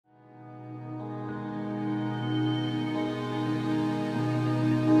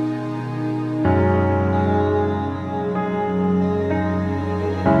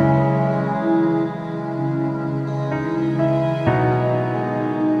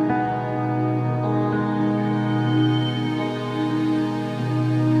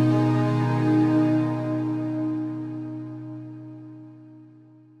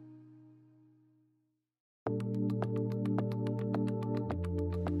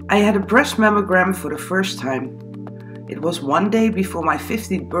I had a breast mammogram for the first time. It was one day before my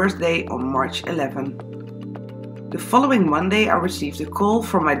 50th birthday on March 11. The following Monday I received a call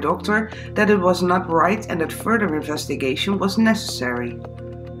from my doctor that it was not right and that further investigation was necessary.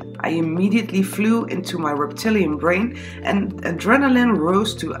 I immediately flew into my reptilian brain and adrenaline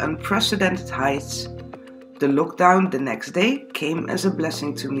rose to unprecedented heights. The lockdown the next day came as a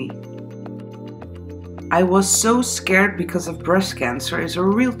blessing to me. I was so scared because of breast cancer is a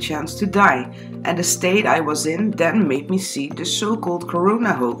real chance to die, and the state I was in then made me see the so-called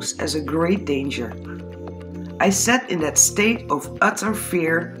corona hoax as a great danger. I sat in that state of utter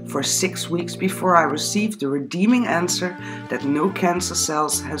fear for 6 weeks before I received the redeeming answer that no cancer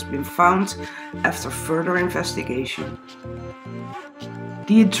cells has been found after further investigation.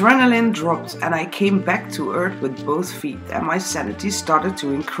 The adrenaline dropped and I came back to earth with both feet and my sanity started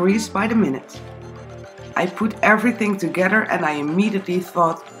to increase by the minute. I put everything together and I immediately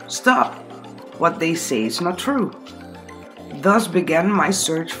thought, stop, what they say is not true. Thus began my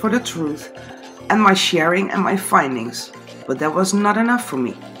search for the truth and my sharing and my findings, but that was not enough for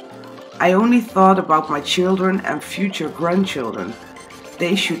me. I only thought about my children and future grandchildren.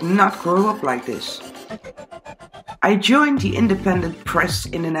 They should not grow up like this. I joined the independent press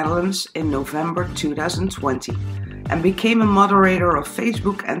in the Netherlands in November 2020 and became a moderator of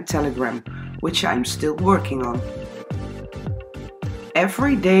Facebook and Telegram, which I'm still working on.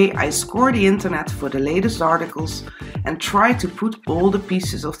 Every day I scour the internet for the latest articles and try to put all the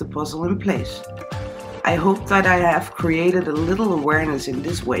pieces of the puzzle in place. I hope that I have created a little awareness in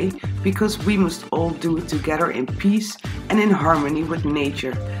this way, because we must all do it together in peace and in harmony with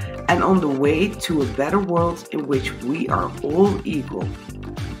nature and on the way to a better world in which we are all equal.